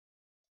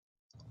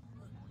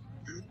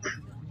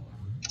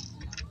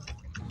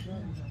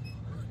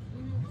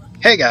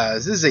Hey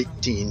guys, this is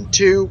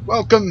 18-2.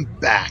 Welcome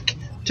back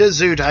to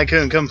Zoo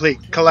Tycoon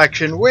Complete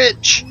Collection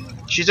Witch.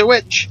 She's a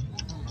witch.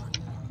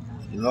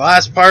 In the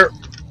last part,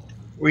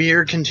 we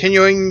are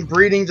continuing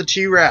breeding the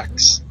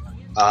T-Rex.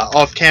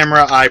 Off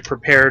camera, I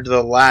prepared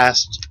the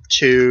last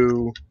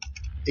two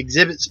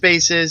exhibit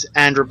spaces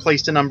and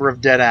replaced a number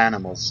of dead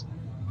animals.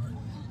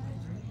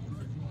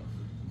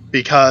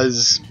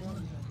 Because,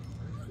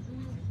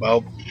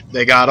 well,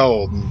 they got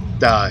old and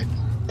died.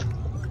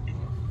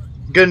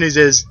 Good news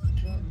is,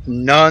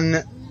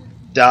 none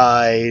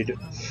died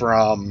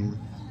from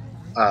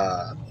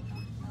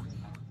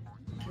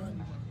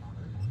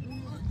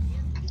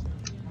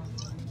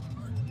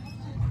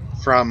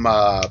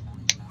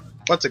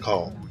what's it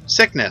called?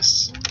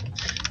 Sickness.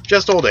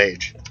 Just old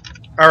age.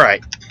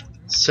 Alright,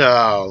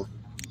 so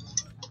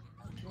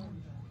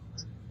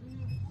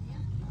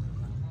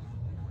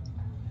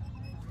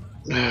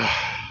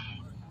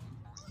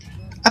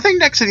I think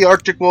next to the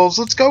Arctic wolves,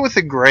 let's go with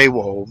the gray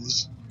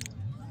wolves.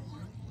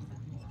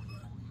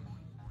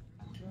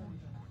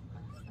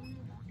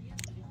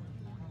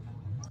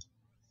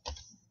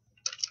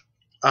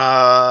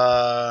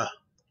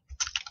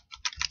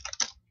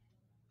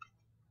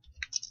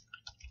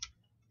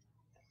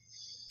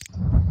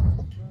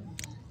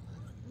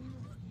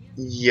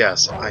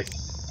 Yes, I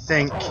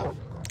think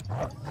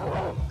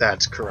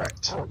that's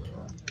correct.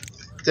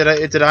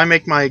 Did I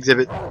make my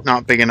exhibit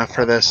not big enough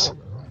for this?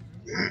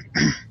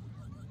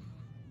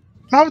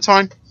 No, it's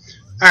fine.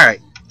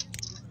 Alright.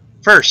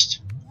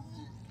 First.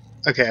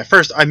 Okay, at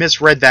first I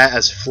misread that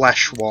as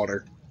flesh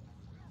water.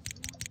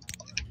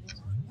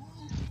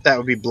 That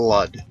would be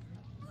blood.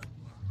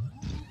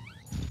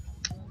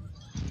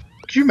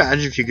 Could you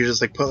imagine if you could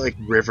just like put like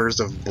rivers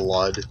of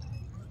blood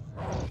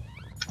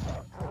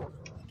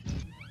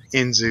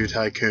in Zoo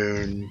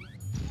Tycoon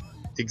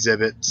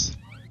exhibits?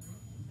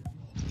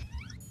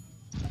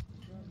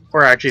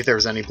 Or actually if there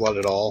was any blood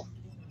at all.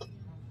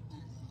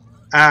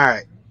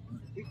 Alright.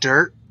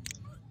 Dirt.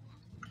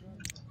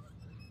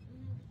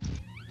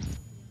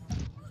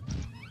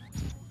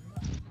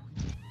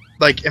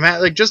 Like,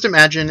 just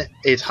imagine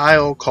a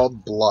tile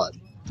called blood.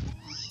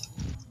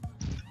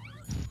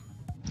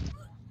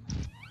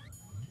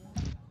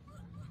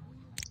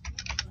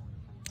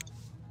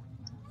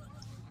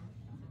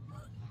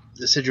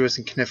 Deciduous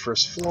and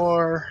coniferous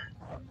floor.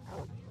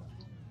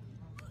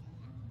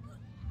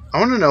 I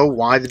want to know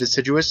why the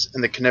deciduous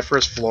and the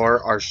coniferous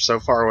floor are so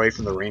far away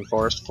from the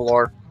rainforest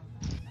floor.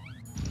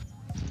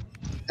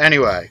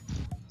 Anyway,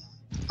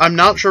 I'm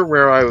not sure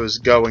where I was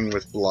going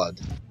with blood.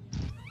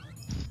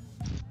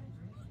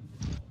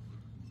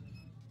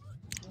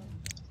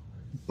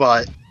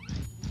 But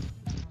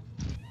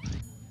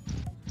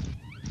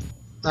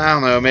I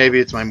don't know,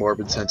 maybe it's my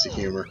morbid sense of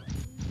humor.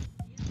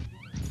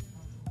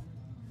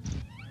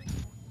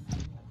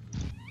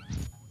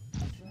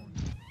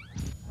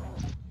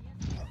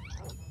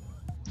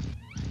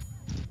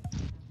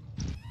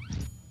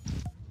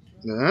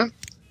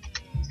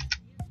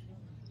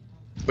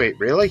 Wait,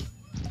 really?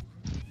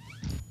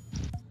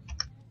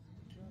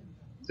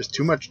 There's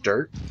too much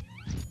dirt?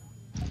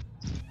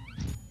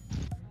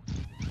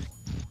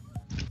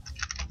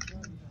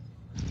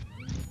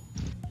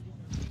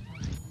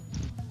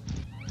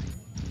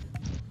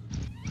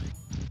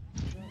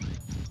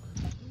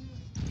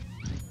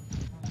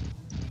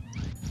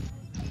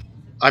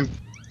 I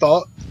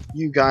thought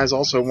you guys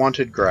also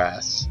wanted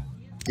grass.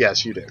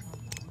 Yes, you do.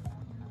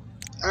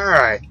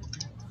 Alright.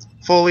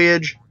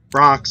 Foliage,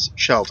 rocks,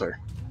 shelter.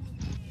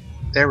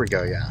 There we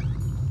go, yeah.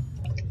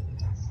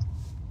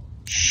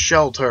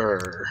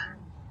 Shelter.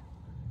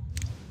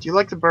 Do you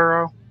like the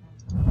burrow?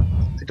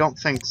 I don't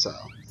think so.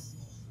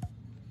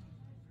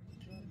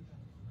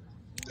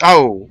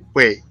 Oh,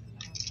 wait.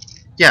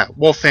 Yeah,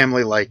 wolf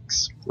family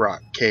likes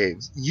rock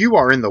caves. You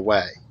are in the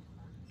way.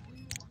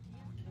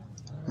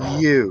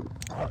 You.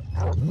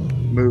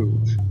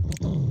 Move.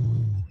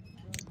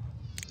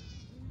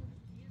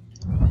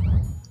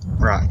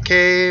 Rock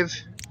cave.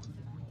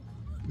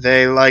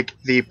 They like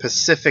the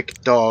Pacific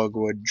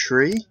dogwood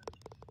tree.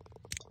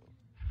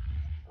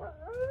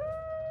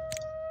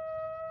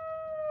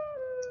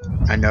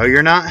 I know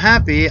you're not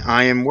happy.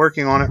 I am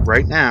working on it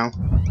right now.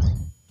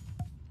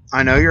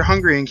 I know you're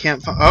hungry and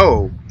can't find...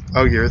 Oh,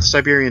 you're the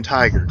Siberian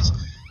tigers.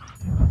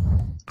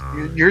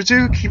 Your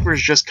zookeeper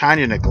is just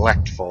kind of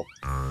neglectful.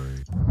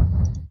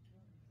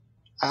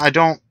 I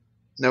don't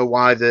know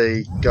why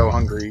they go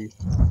hungry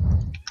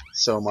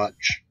so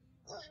much.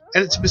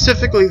 And it's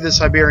specifically the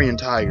Siberian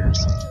tigers.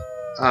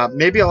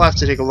 Maybe I'll have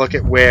to take a look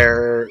at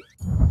where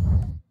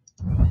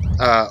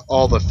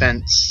all the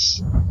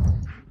fence,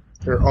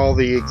 or all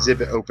the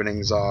exhibit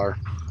openings are.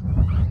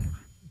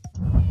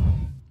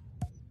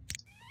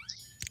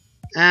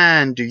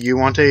 And do you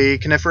want a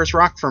coniferous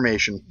rock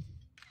formation?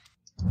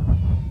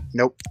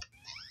 Nope.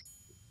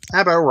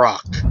 How about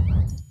rock?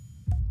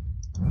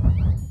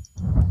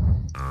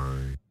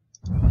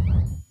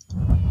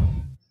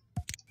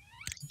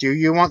 Do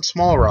you want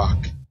small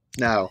rock?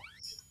 No.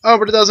 Oh,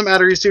 but it doesn't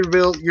matter.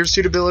 Your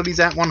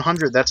suitability's at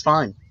 100. That's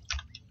fine.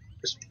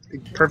 It's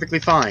perfectly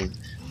fine.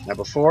 Now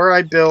before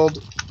I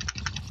build...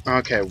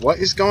 Okay, what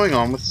is going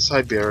on with the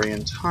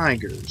Siberian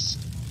tigers?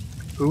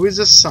 Who is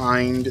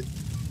assigned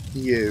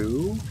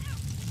you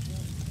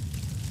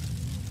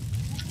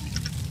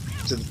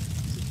to...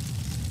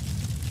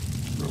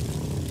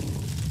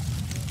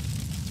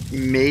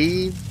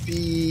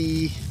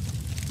 Maybe...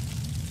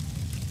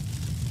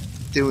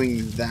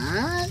 doing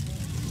that?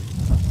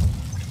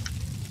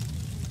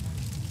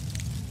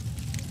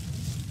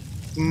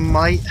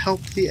 Might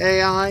help the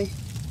AI?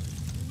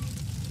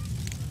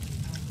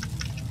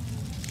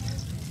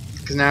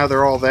 Because now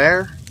they're all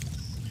there.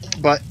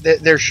 But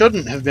there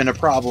shouldn't have been a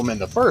problem in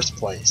the first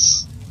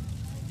place.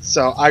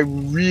 So I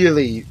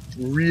really,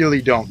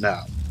 really don't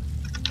know.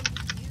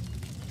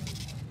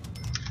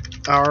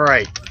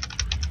 Alright.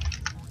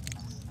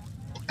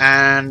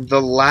 And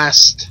the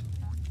last...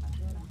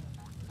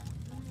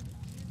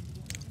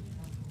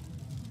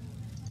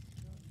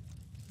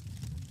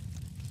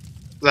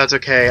 That's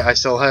okay, I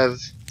still have...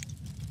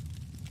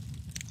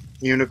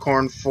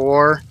 Unicorn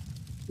 4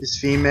 is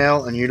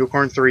female, and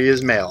Unicorn 3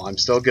 is male. I'm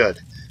still good.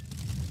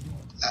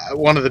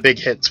 One of the big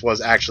hits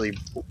was actually...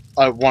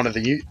 one of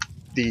the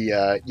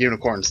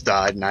unicorns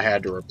died, and I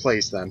had to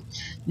replace them.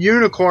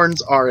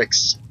 Unicorns are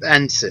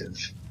expensive.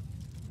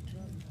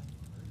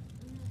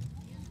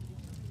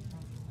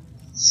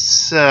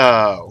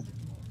 So...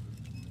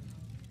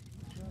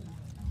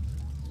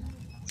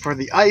 For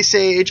the Ice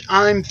Age,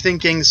 I'm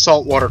thinking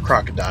saltwater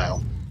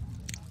crocodile.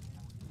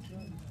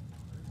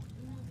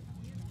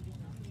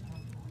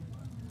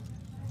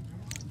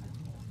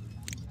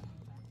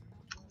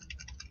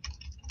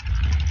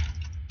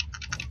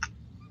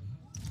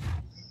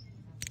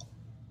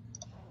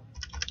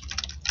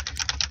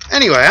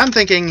 Anyway, I'm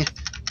thinking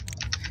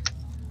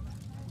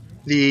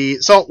the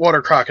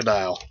saltwater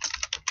crocodile.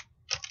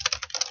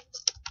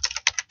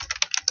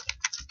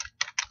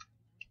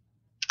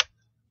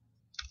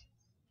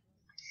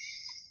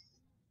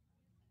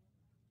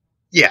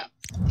 Yeah.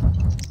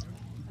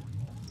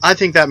 I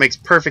think that makes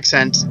perfect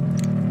sense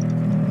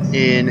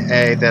in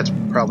a... That's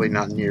probably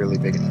not nearly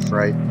big enough,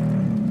 right?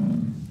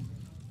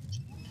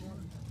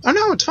 Oh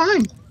no, it's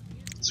fine.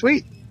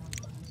 Sweet.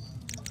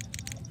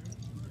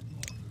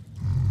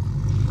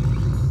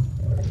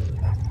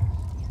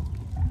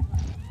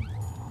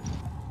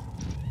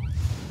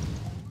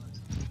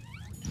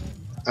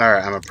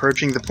 Alright, I'm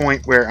approaching the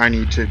point where I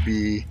need to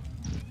be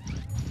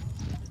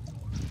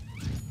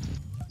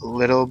a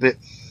little bit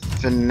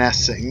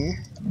finessing.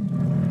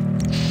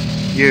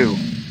 You,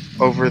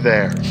 over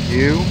there.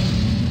 You,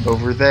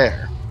 over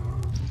there.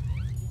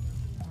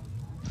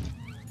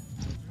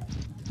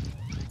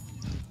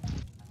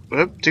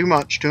 Oop, too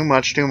much, too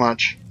much, too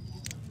much.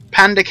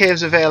 Panda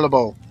caves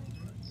available.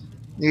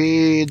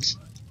 Needs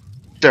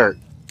dirt.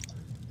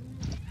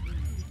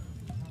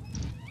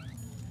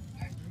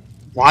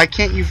 Why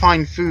can't you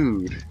find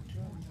food?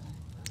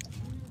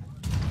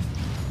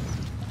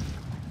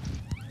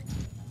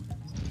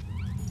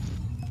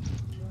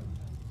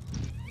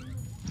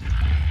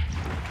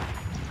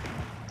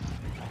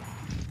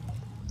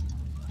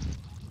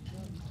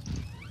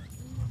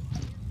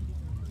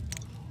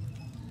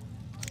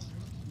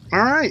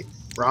 Alright,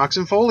 rocks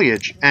and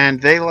foliage.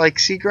 And they like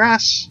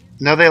seagrass?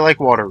 No, they like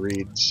water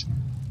reeds.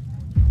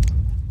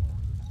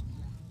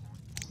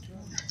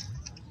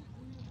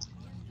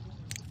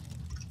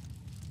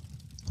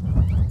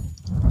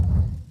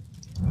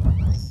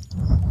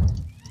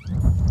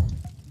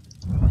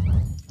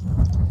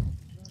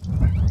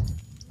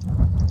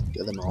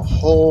 Give them a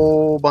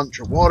whole bunch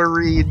of water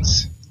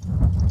reeds.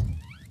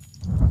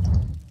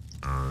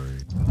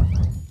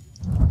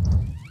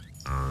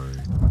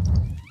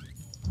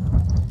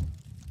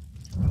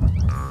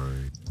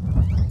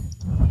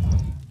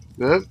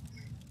 Good.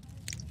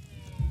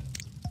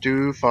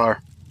 Too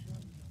far.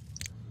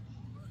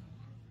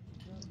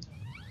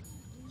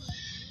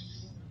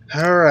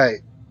 Alright.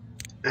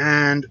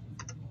 And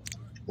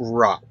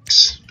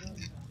rocks.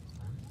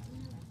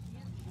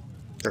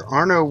 There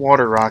are no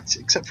water rocks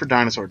except for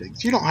dinosaur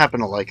digs. You don't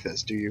happen to like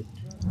this, do you?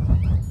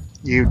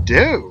 You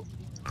do?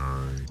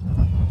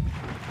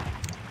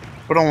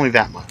 But only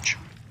that much.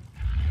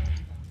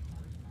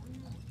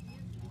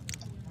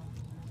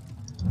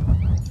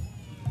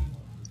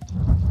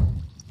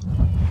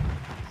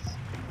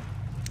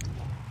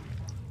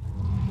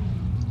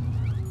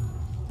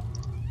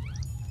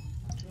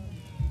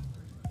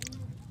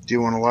 Do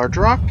you want a large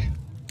rock?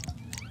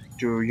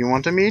 Do you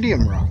want a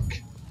medium rock?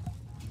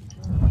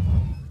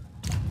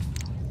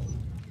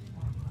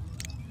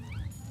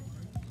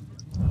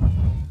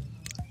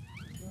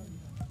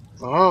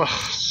 Oh,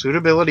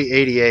 suitability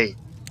 88.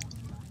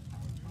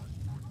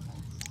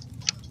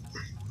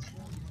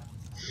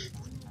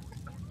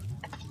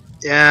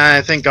 Yeah,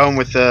 I think going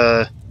with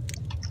the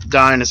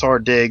dinosaur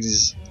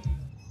digs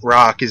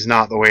rock is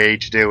not the way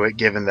to do it,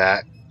 given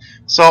that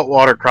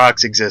saltwater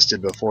crocs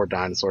existed before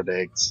dinosaur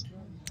digs.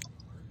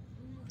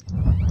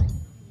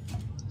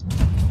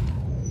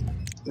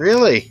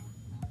 Really?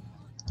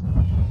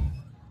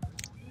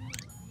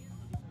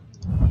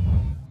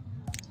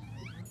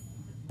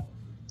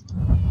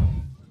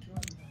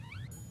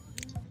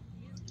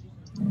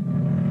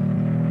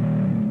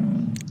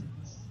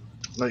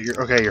 But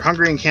you're okay. You're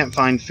hungry and can't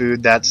find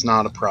food. That's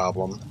not a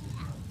problem.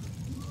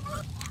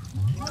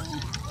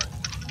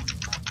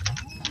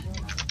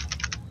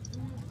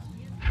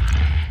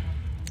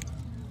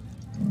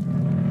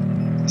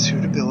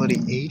 Suitability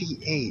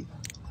 88.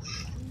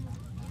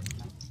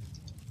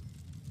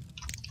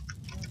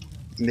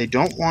 And they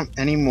don't want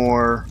any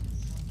more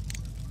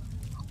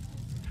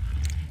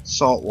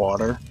salt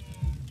water.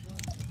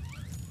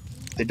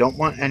 They don't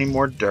want any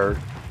more dirt.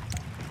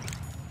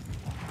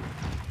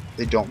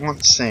 They don't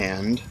want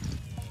sand.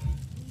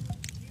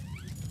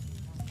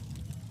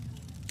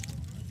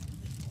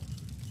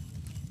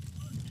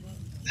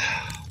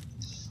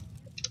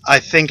 I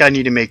think I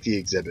need to make the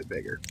exhibit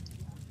bigger.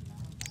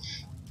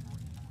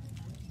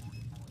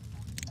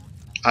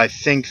 I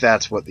think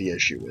that's what the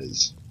issue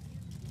is.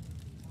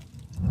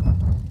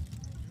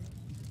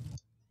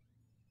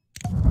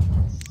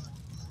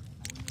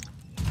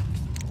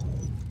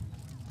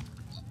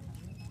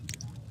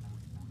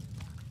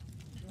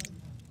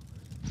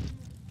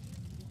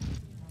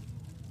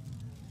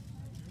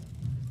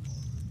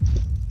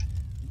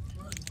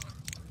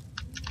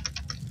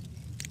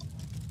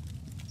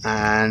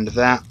 And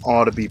that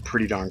ought to be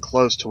pretty darn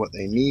close to what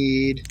they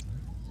need.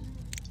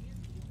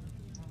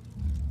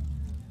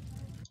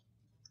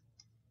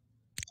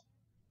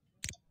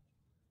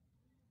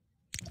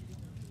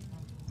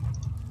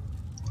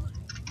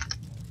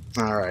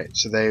 Alright,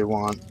 so they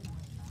want...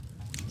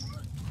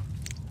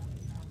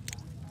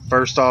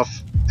 First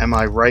off, am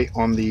I right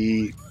on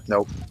the...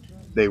 Nope.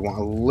 They want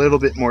a little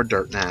bit more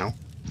dirt now.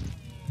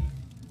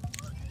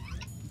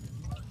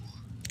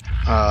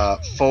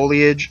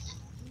 Foliage.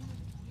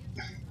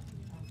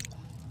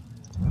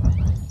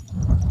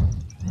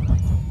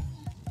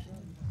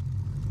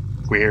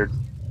 Weird.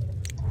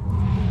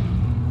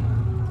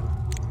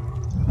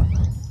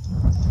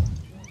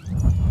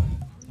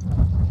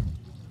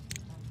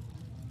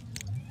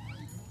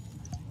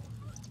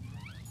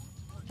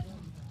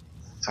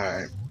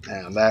 Alright,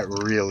 and that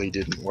really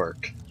didn't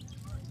work.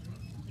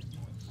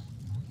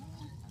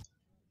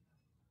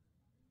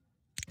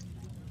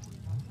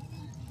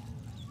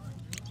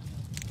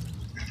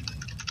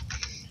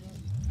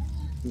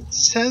 It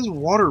says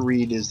water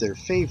reed is their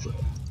favorite.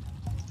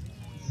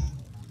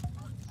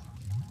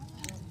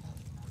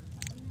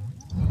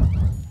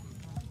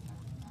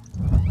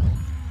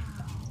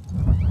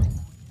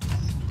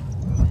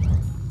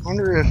 I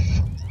wonder if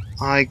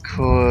I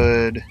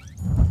could...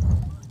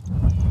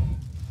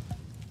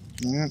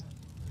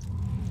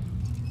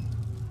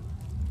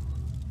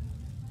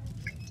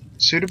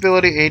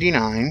 Suitability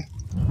 89.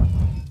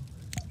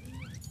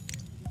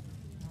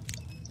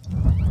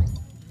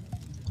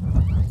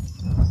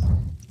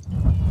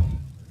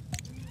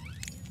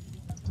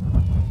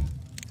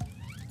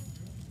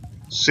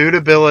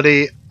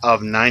 Suitability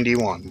of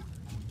 91.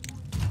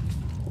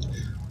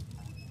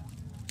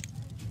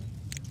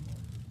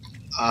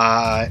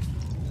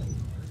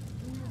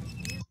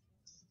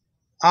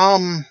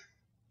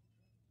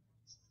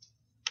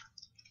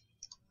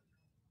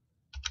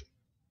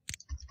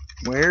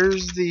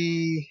 Where's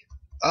the...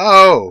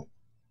 Oh!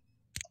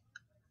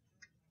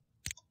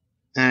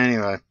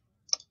 Anyway.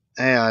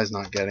 AI's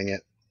not getting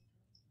it.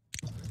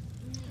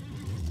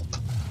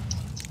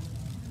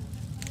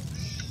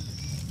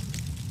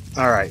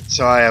 Alright,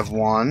 so I have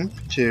 1,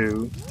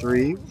 2,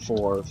 3,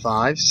 4,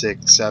 5,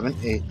 6, 7,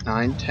 8,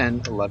 9,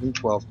 10, 11,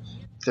 12,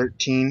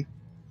 13,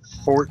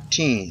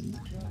 14.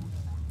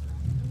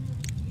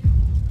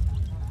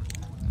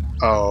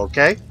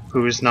 Okay,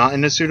 who's not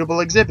in a suitable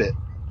exhibit?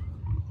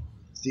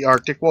 It's the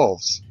Arctic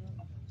wolves.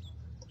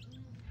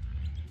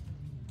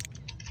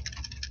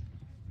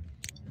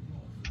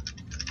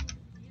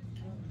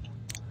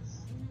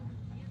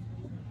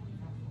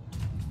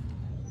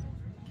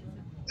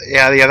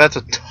 Yeah, that's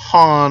a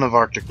ton of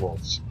Arctic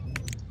wolves.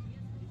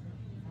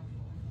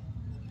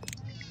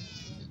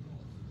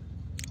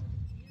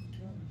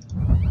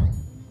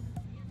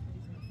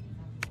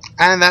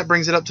 And that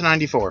brings it up to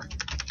 94.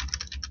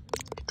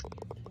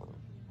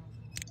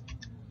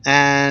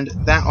 And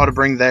that ought to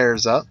bring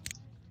theirs up.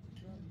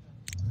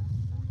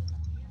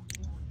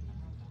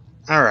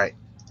 Alright.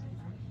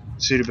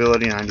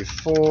 Suitability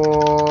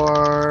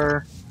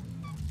 94.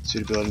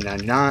 Suitability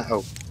 99.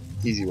 Oh,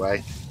 easy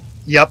way.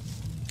 Yep.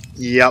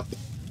 Yep.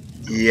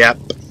 Yep.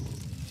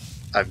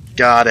 I've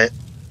got it.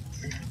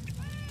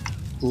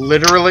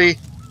 Literally,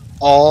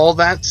 all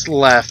that's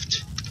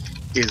left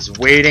is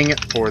waiting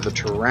for the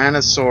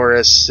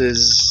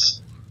Tyrannosauruses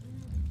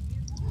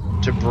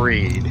to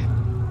breed.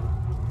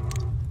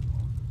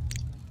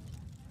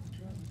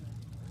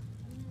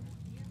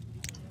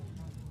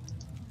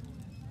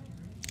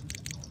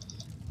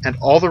 And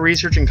all the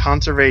research and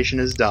conservation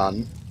is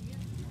done.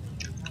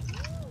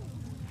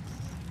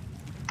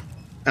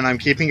 And I'm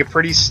keeping a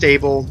pretty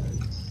stable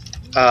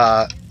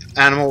guest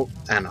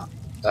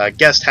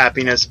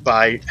happiness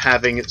by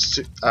having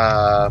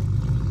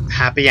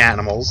happy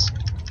animals.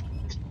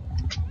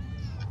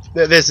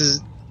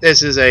 This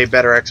is a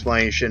better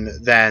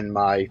explanation than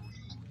my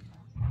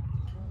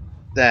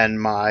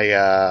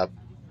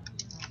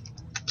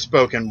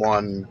spoken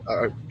one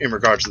in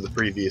regards to the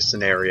previous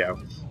scenario.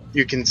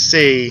 You can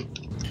see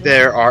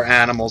there are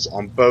animals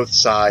on both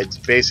sides,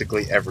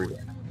 basically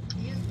everywhere.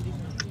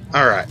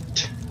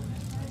 Alright.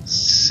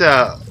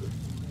 So,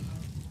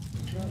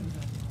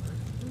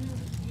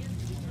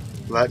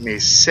 let me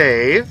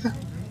save.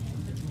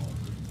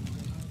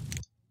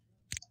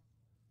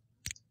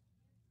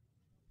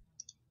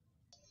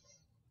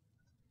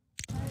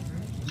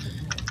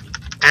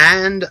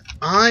 And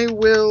I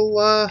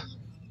will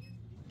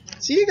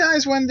see you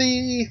guys when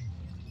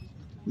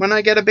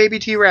I get a baby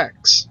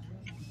T-Rex.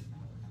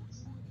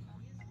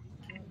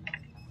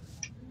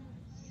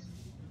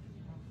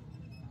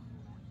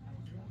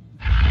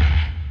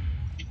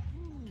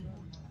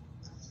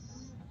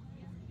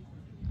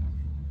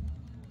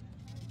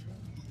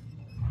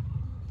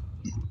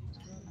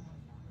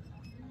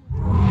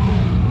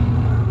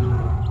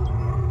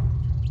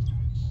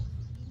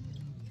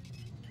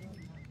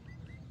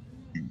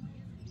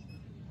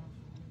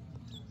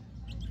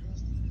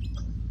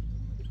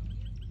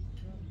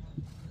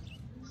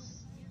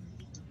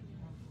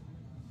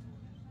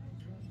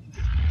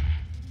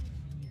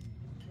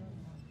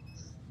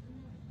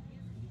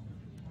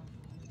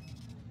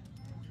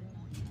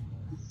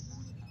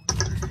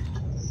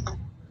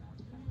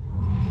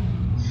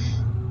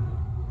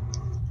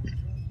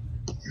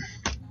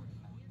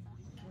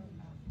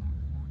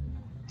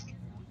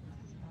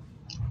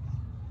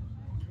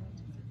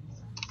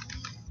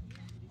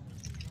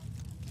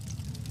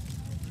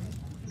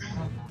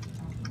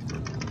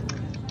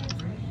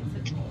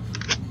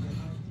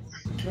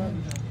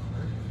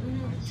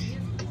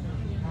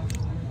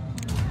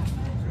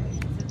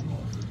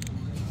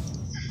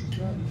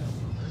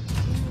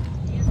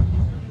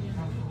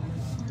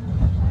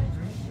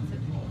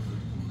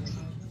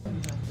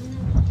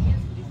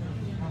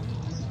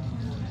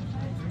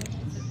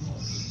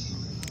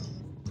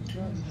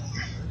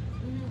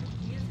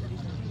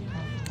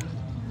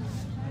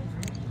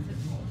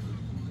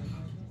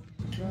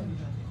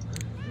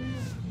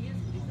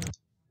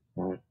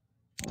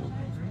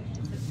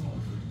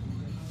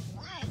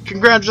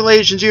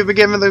 Congratulations, you've been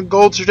given the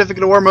Gold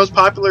Certificate Award Most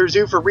Popular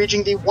Zoo for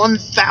reaching the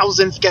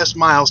 1,000th guest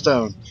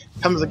milestone.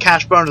 Comes with a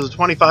cash bonus of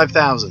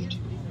 25,000.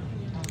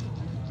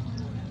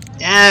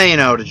 Yeah, you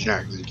know, the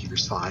generic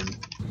zookeeper's fine.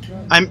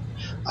 I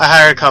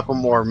hired a couple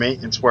more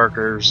maintenance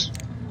workers.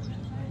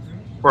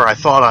 Or I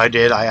thought I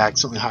did. I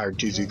accidentally hired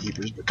 2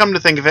 zookeepers. But come to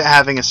think of it,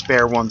 having a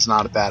spare one's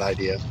not a bad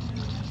idea.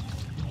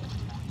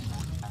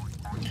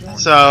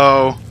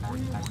 So,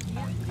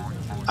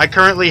 I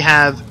currently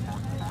have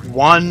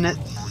 1,000.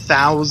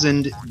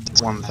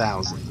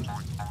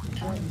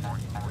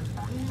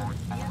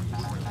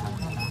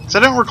 So I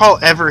don't recall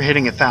ever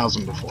hitting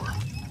 1,000 before.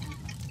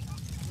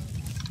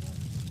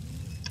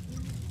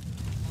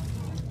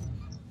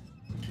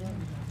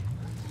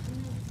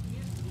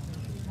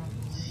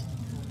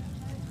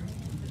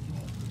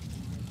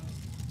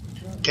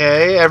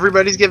 Okay,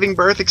 everybody's giving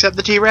birth except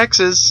the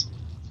T-Rexes.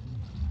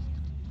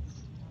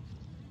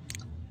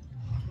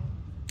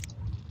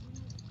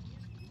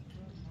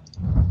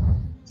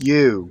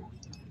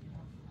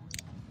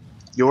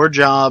 Your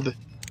job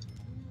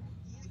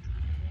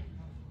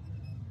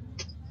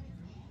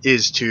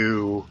is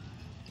to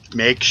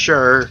make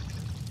sure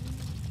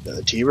that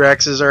the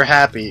T-Rexes are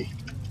happy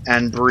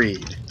and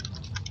breed.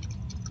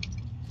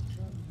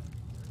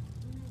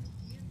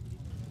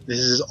 This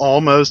is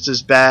almost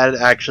as bad,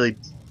 actually,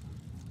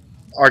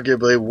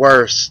 arguably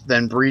worse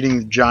than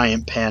breeding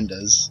giant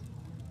pandas.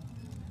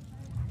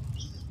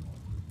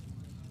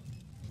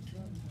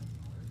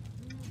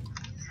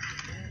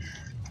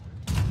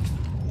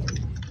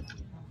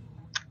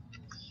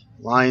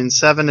 Lion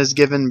 7 has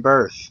given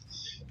birth.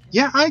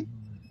 Yeah,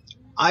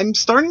 I'm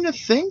starting to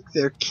think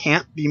there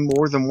can't be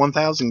more than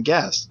 1,000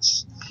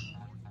 guests.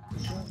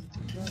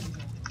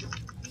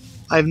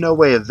 I have no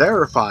way of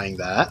verifying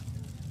that.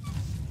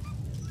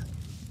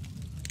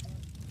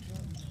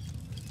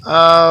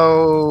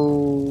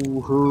 Oh,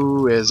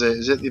 who is it?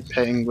 Is it the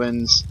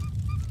penguins?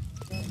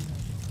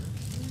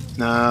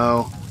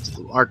 No. Is it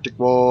the Arctic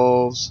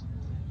wolves?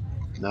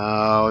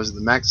 No. Is it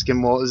the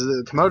Mexican wolves? Is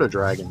it the Komodo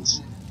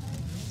dragons?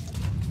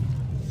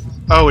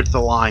 Oh, it's the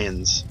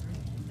lions.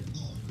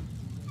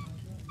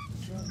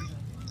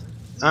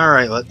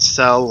 Alright, let's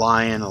sell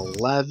lion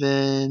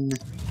 11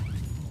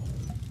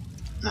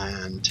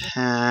 and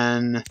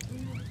 10,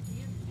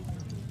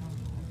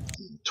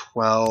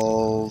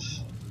 12,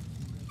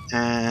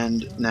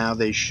 and now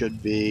they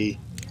should be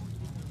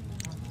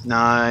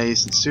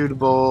nice and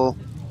suitable.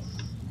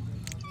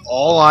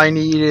 All I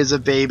need is a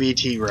baby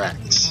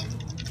T-Rex.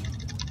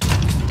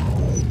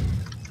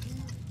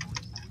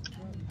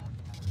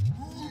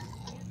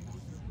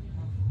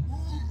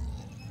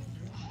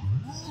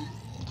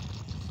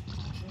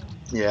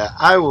 Yeah,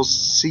 I will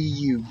see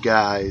you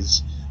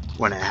guys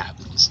when it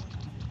happens.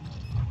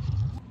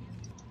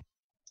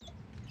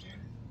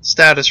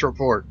 Status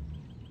report.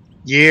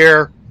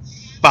 Year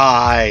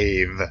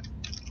 5.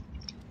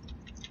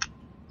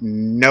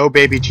 No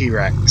baby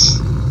T-Rex.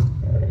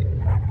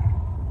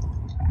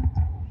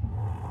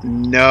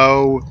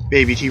 No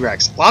baby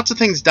T-Rex. Lots of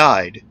things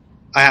died,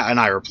 and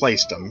I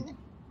replaced them.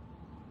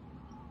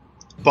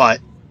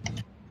 But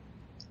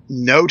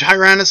no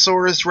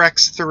Tyrannosaurus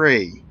Rex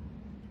 3.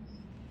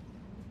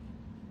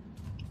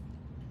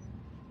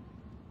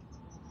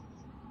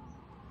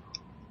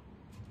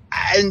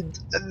 And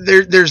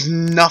there's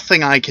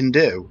nothing I can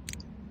do.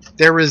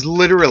 There is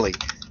literally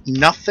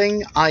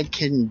nothing I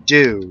can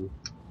do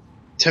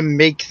to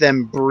make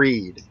them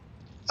breed.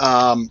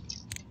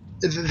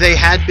 They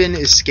had been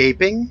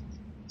escaping,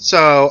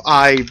 so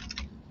I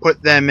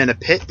put them in a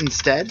pit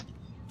instead,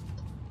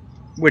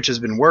 which has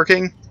been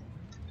working.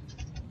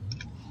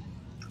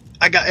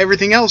 I got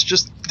everything else,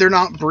 just they're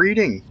not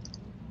breeding.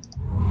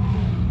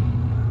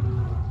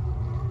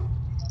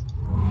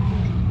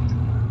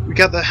 We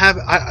got the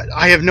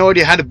I have no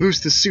idea how to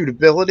boost the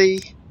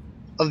suitability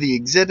of the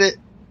exhibit.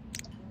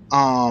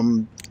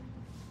 Because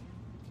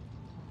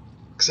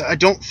I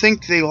don't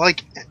think they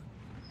like...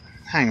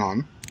 Hang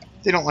on.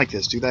 They don't like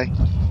this, do they?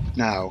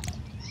 No.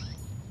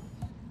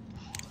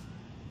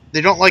 They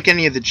don't like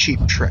any of the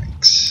cheap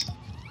tricks.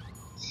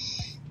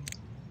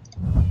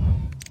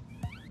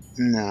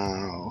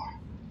 No.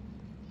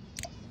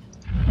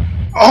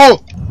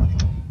 Oh!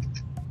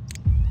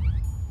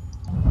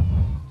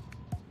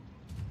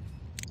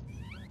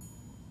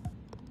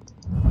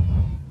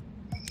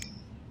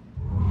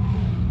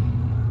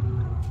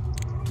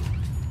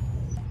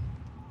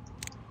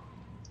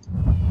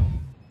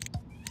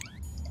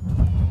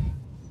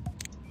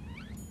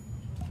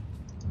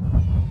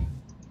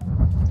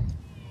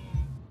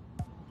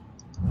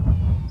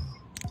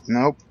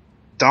 Nope.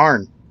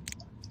 Darn.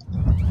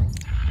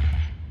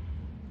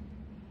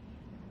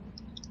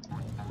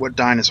 What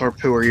dinosaur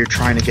poo are you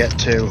trying to get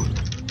to?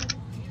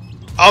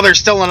 Oh, there's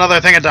still another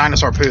thing of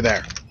dinosaur poo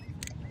there.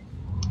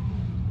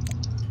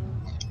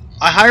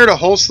 I hired a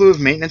whole slew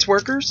of maintenance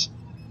workers.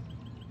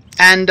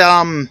 And,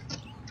 I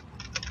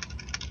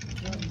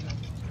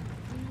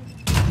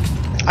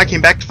came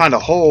back to find a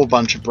whole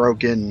bunch of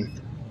broken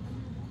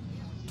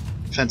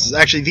fences.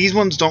 Actually, these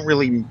ones don't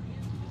really...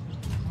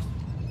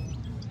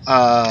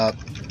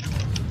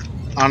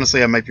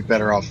 honestly, I might be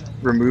better off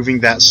removing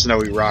that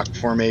snowy rock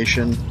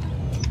formation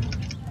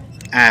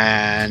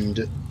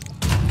and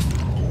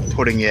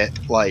putting it,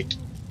 like,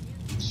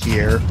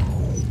 here.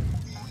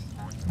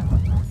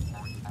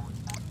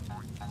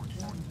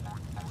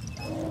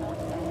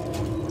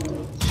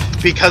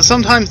 Because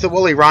sometimes the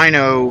woolly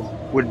rhino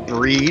would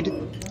breed,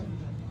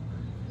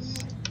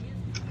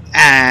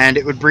 and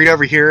it would breed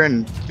over here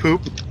and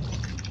poop.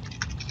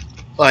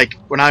 Like,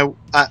 when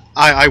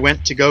I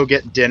went to go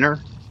get dinner,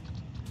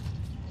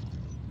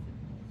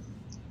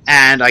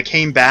 and I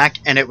came back,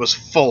 and it was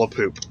full of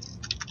poop.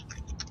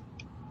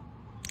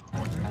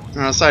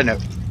 On a side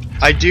note,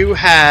 I do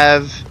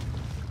have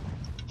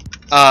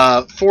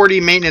 40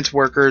 maintenance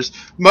workers,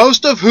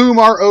 most of whom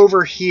are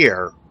over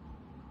here.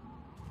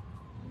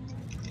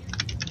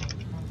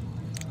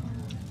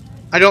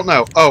 I don't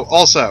know. Oh,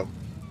 also,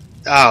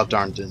 oh,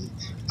 darn it.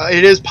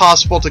 It is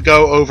possible to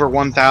go over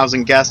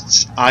 1,000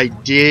 guests. I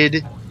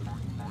did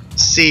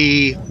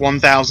see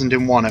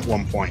 1,001 at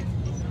one point.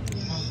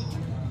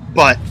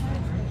 But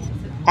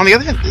on the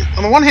other hand,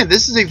 on the one hand,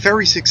 this is a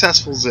very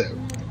successful zoo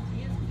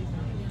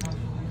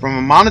from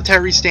a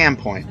monetary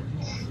standpoint.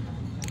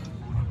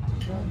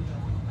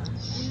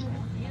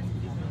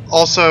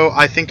 Also,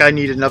 I think I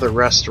need another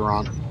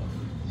restaurant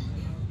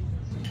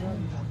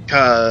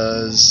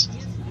because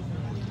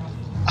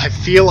I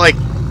feel like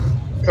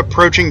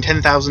approaching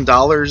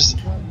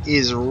 $10,000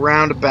 is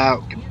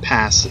roundabout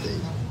capacity.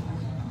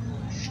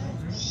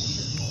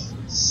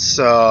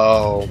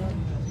 So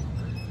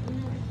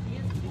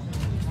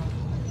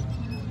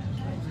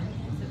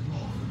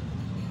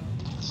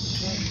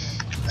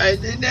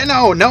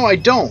no, I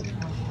don't,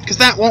 because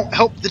that won't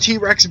help the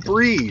T-Rex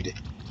breed.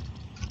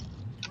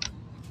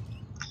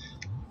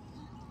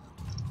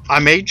 I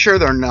made sure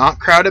they're not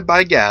crowded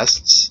by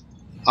guests.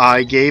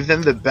 I gave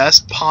them the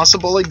best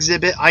possible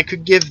exhibit I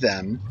could give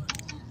them.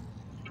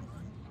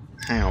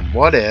 Hang on,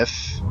 what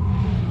if...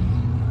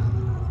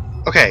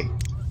 Okay,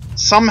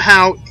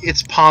 somehow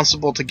it's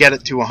possible to get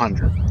it to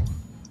 100.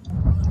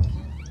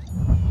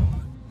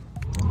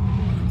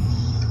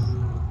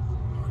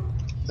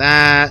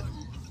 That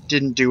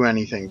didn't do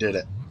anything, did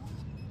it?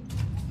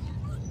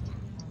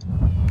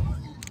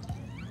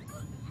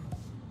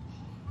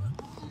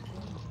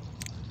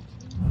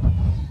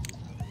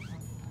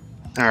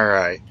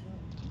 Alright.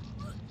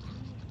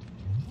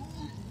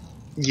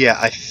 Yeah,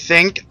 I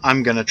think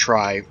I'm gonna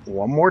try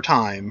one more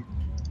time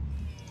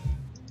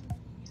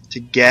to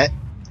get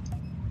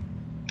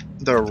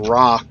the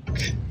rock.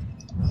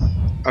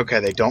 Okay,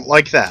 they don't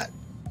like that.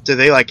 Do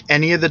they like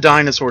any of the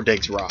dinosaur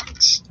digs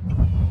rocks?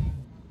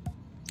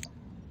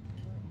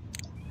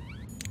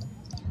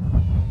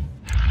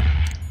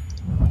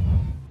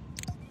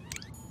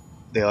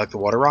 They like the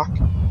water rock?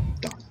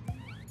 Darn.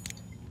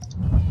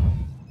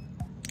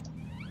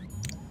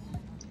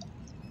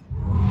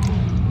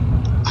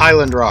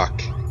 Highland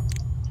rock.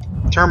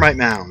 Termite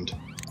mound.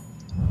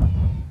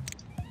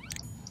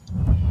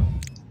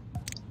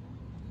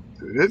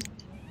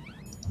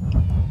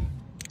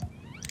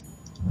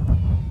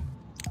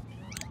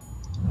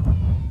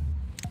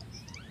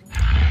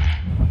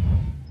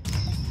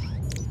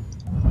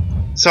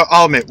 So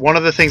I'll admit, one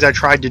of the things I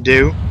tried to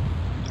do,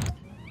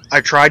 I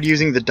tried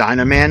using the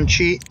Dynaman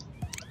cheat.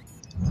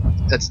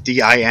 That's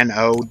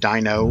D-I-N-O,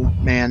 Dino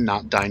Man,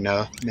 not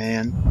Dyna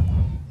Man.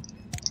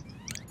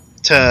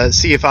 To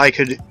see if I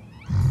could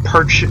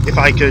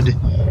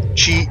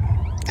cheat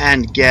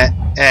and get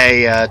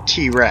a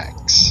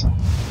T-Rex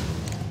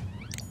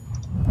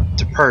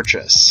to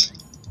purchase.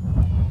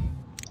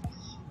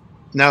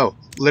 No,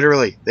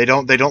 literally, they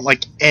don't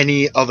like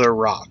any other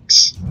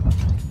rocks.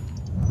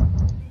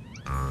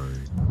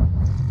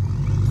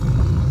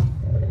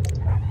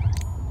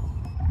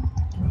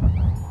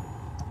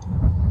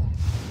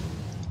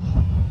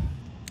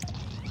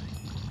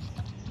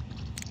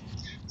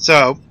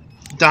 So,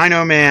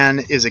 Dino Man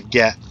is a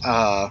get.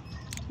 You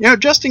know,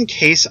 just in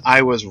case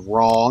I was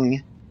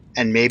wrong,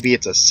 and maybe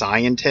it's a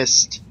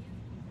scientist.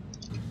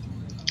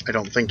 I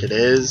don't think it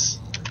is.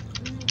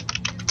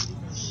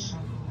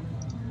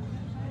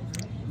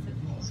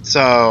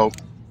 So,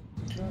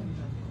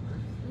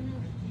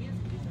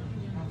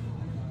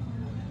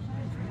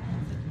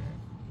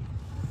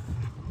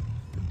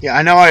 yeah,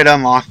 I know I had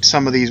unlocked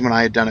some of these when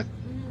I had done it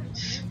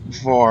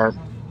before,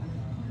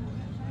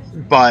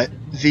 but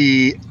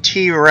the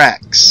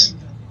T-Rex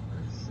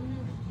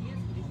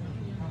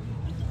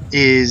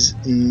is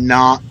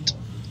not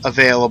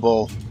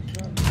available.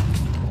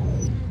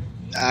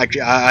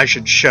 Actually, I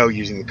should show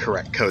using the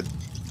correct code.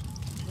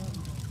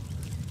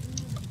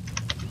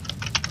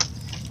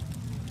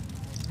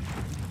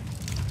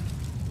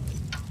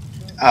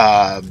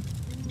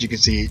 You can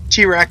see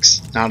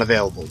T-Rex not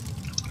available.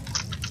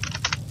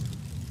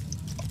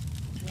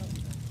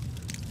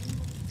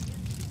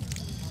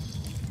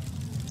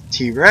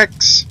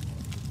 T-Rex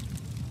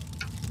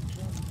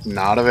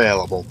not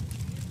available.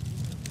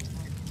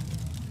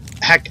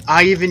 Heck,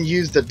 I even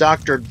used the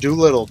Dr.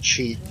 Dolittle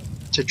cheat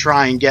to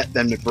try and get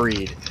them to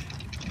breed.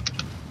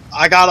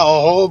 I got a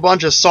whole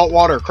bunch of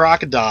saltwater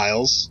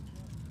crocodiles.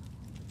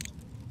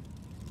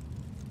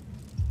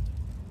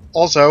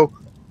 Also,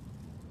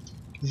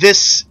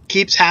 this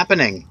keeps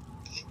happening.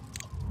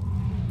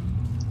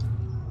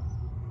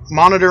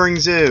 Monitoring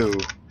zoo.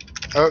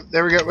 Oh,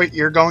 there we go. Wait,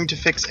 you're going to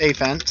fix a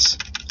fence?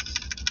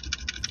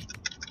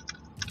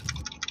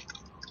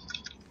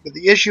 But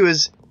the issue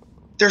is,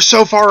 they're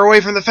so far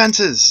away from the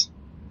fences.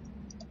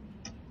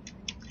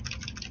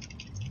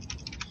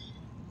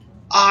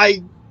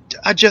 I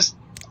just...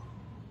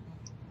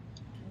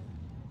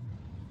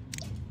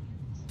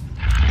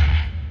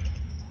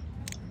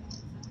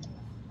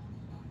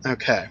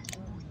 Okay.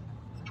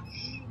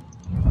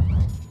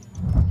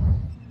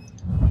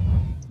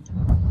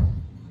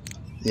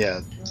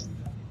 Yeah.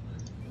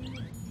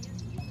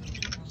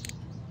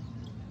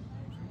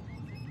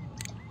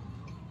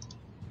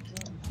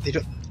 They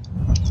don't...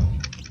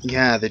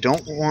 Yeah, they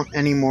don't want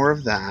any more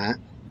of that.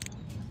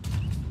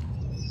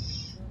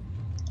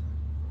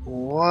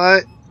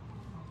 What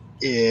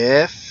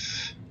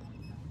if...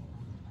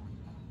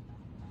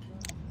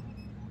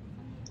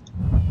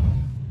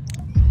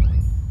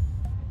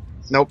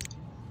 Nope.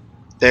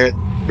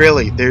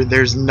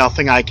 There's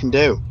nothing I can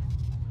do.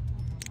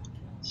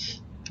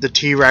 The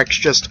T-Rex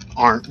just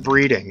aren't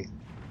breeding.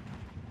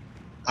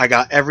 I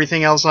got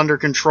everything else under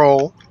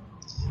control.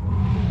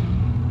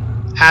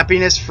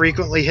 Happiness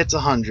frequently hits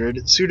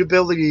 100.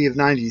 Suitability of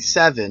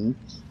 97,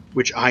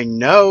 which I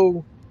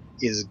know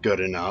is good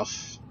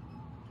enough.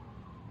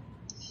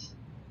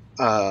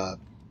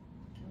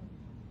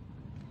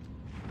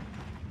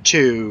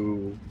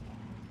 To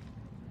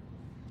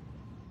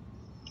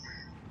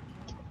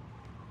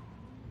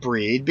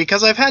breed,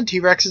 because I've had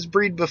T-Rexes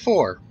breed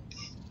before.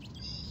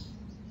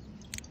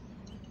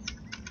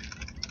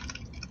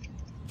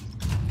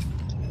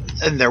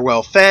 And they're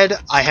well fed.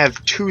 I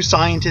have 2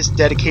 scientists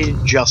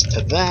dedicated just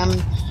to them.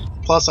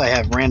 Plus I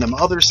have random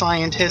other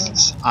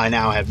scientists. I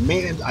now have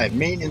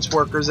maintenance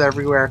workers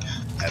everywhere.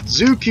 I have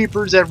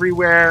zookeepers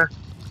everywhere.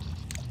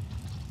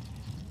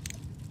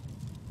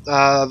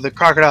 The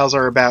crocodiles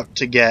are about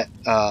to get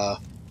they're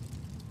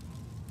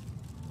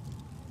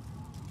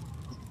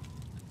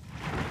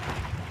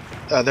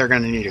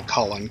going to need a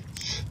culling,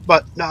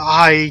 but no,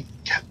 I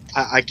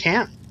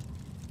can't.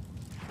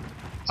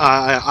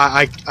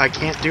 I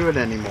can't do it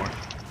anymore.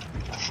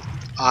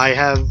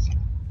 I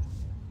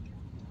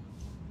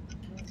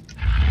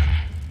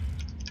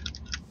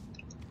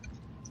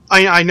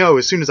know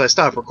as soon as I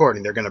stop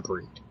recording, they're going to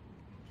breed,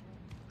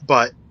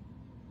 but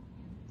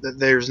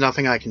there's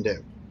nothing I can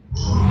do.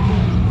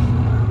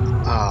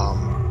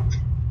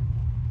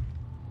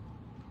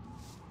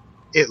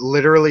 It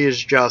literally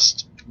is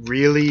just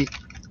really,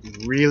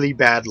 really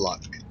bad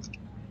luck.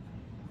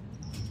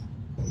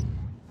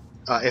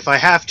 If I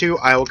have to,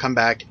 I will come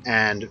back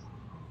and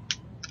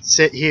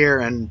sit here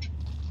and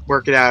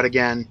work it out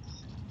again.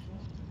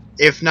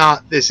 If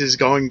not, this is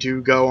going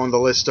to go on the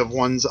list of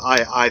ones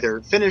I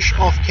either finish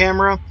off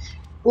camera,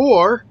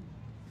 or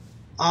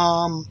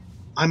I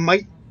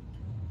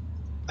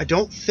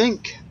don't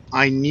think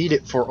I need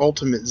it for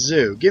Ultimate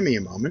Zoo. Give me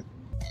a moment.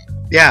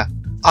 Yeah,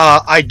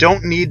 I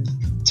don't need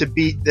to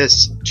beat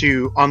this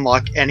to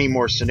unlock any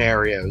more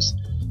scenarios.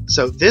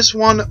 So this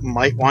one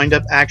might wind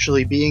up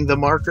actually being the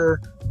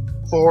marker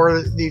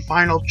for the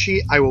final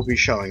cheat I will be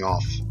showing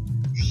off.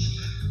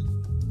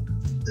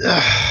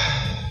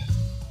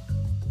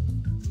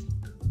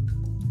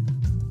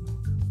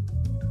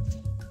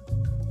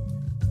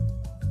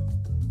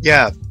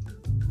 Yeah,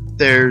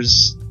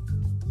 there's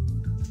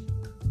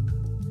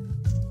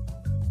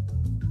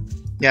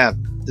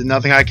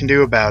nothing I can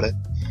do about it.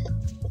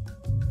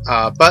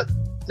 But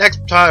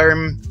next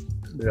time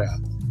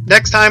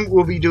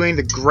we'll be doing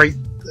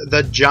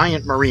the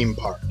giant marine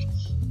park.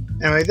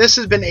 Anyway, this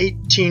has been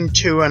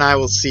 18-2, and I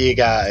will see you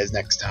guys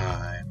next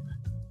time.